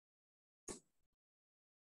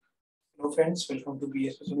Hello friends, welcome to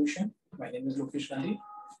BISP Solution. My name is Lokesh Gandhi.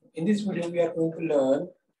 In this video, we are going to learn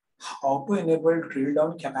how to enable drill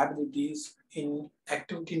down capabilities in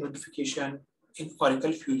activity notification in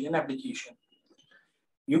Oracle Fusion application.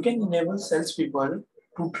 You can enable salespeople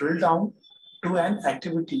to drill down to an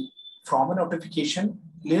activity from a notification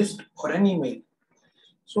list or an email.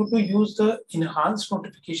 So to use the enhanced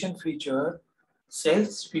notification feature,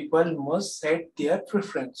 salespeople must set their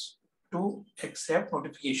preference to accept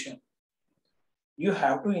notification. You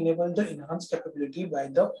have to enable the enhanced capability by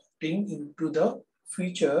the opting into the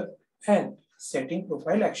feature and setting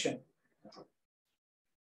profile action.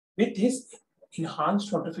 With this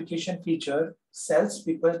enhanced notification feature,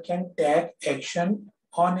 salespeople can tag action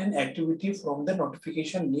on an activity from the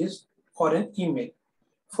notification list or an email.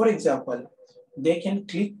 For example, they can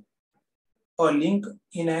click a link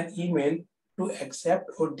in an email to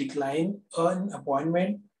accept or decline an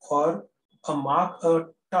appointment or mark a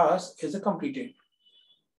task as a completed.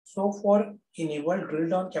 So for enable drill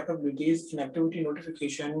down capabilities in activity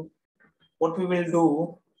notification, what we will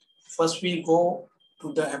do, first we go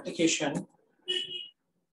to the application,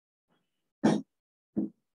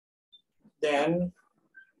 then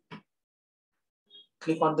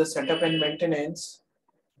click on the setup and maintenance.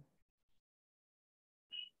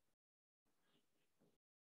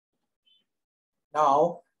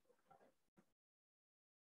 Now,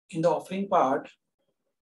 in the offering part,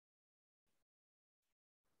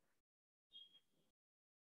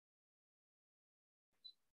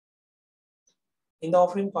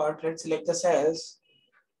 let's select the cells.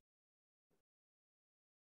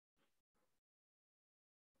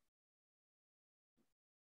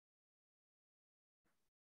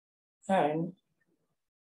 And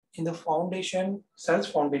in the foundation, sales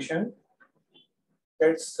foundation,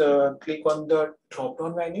 let's click on the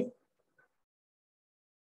drop-down menu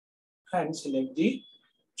and select the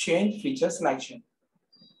change feature selection.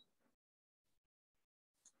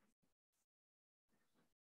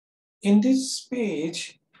 In this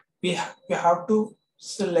page, we have to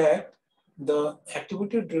select the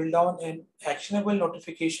activity drill down and actionable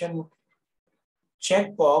notification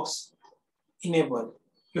checkbox enable.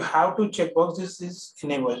 You have to checkbox this is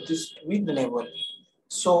enable, this with enable.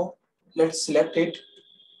 So let's select it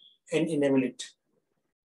and enable it.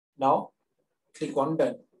 Now click on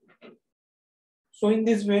done. So in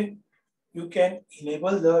this way, you can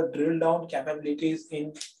enable the drill down capabilities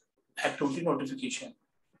in activity notification.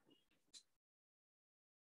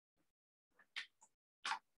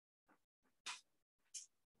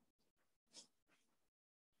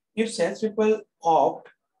 If salespeople opt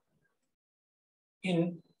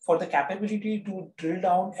in for the capability to drill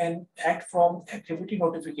down and act from activity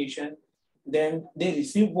notification, then they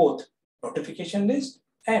receive both notification list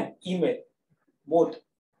and email, both.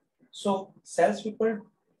 So salespeople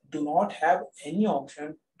do not have any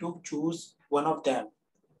option to choose one of them.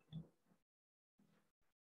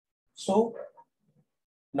 So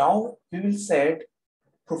now we will set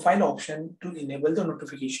profile option to enable the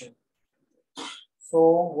notification. So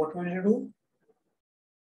what will you do?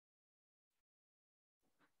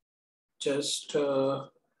 Just go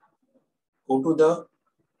to the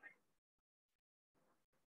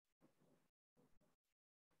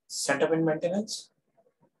setup and maintenance.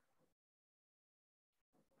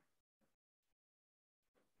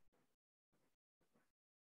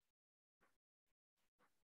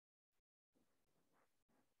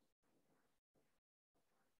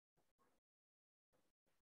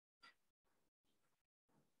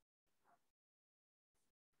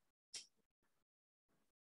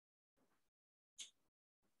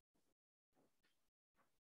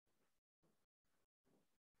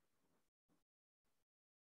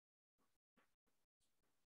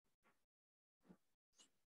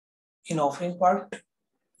 In offering part,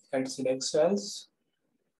 let's select cells.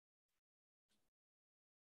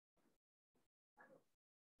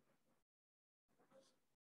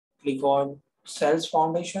 Click on cells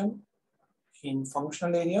foundation in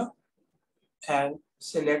functional area and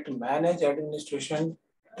select manage administration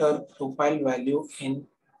profile value in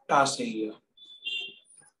task area.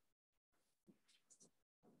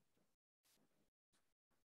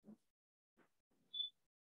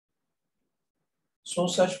 So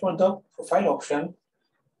search for the profile option.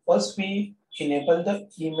 First we enable the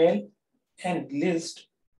email and list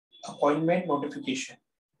appointment notification.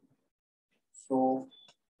 So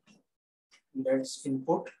let's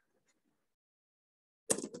input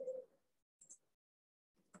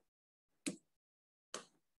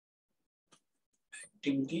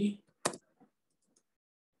activity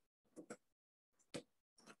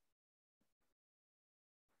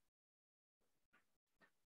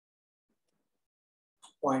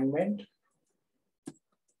appointment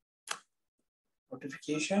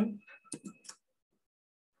notification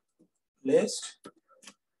list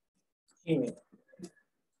email.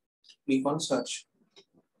 Click on search.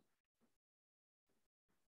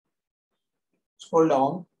 Scroll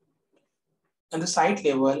down. On the site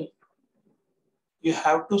level, you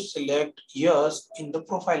have to select yes in the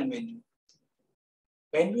profile menu.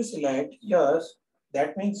 When you select yes,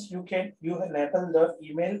 that means you enable the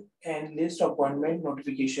email and list appointment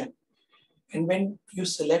notification. And when you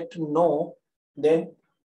select no, then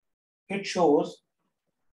it shows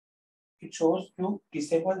you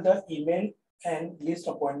disable the email and list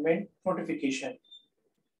appointment notification.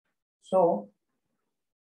 So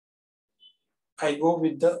I go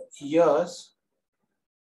with the yes.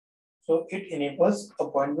 So it enables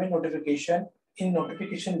appointment notification in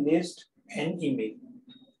notification list and email.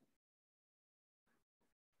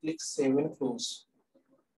 Click save and close.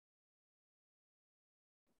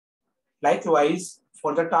 Likewise,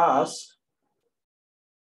 for the task,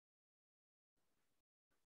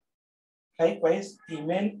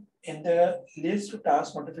 email in the list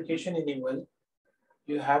task notification enable,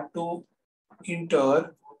 you have to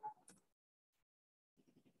enter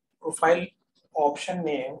profile option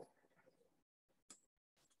name,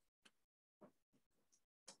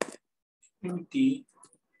 activity,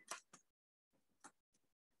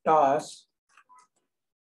 task,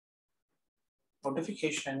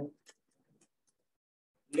 notification,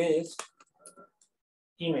 list,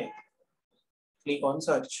 email. Click on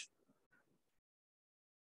search.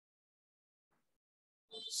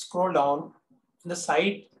 Scroll down in the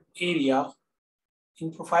site area.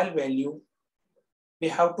 In profile value, we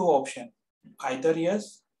have two options, either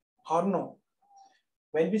yes or no.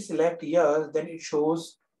 When we select yes, then it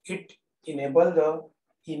shows it enable the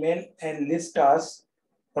email and list task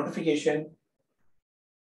notification.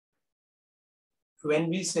 When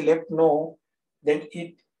we select no, then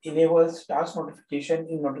it enables task notification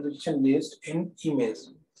in notification list in emails.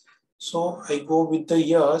 So I go with the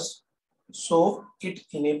yes. So it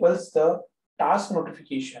enables the task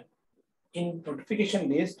notification in notification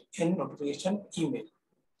list in notification email.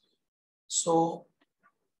 So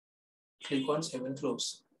click on save and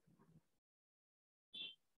close.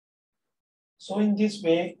 So in this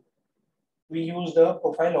way, we use the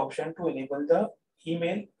profile option to enable the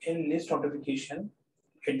email and list notification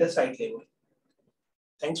at the site level.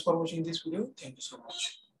 Thanks for watching this video. Thank you so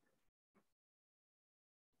much.